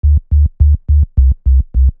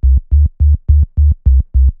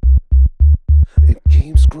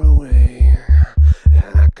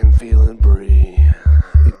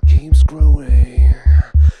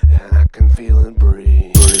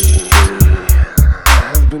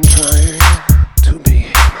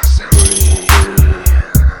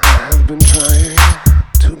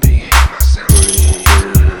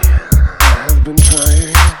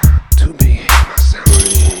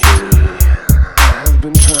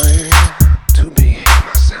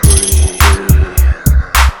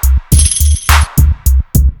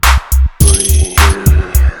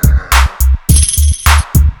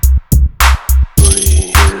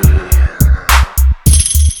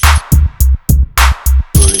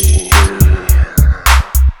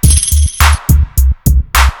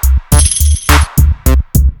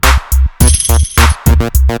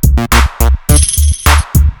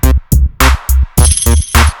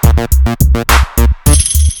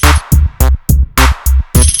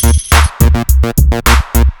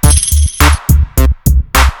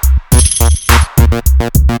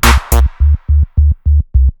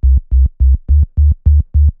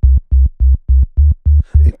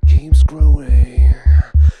keeps growing,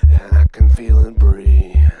 and I can feel it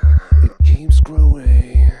breathe. It keeps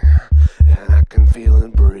growing, and I can feel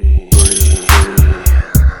it breathe.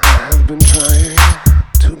 I've been trying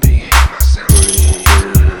to be myself.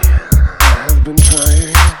 I've been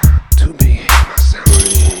trying to be myself.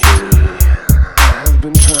 I've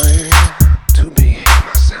been trying to be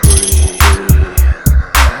myself.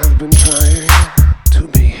 I've been trying to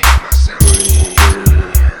be myself.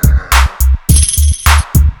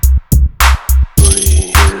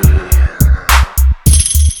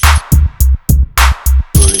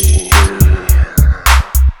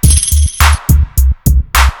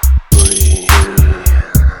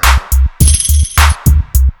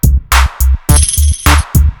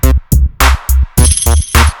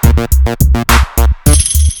 Breathe.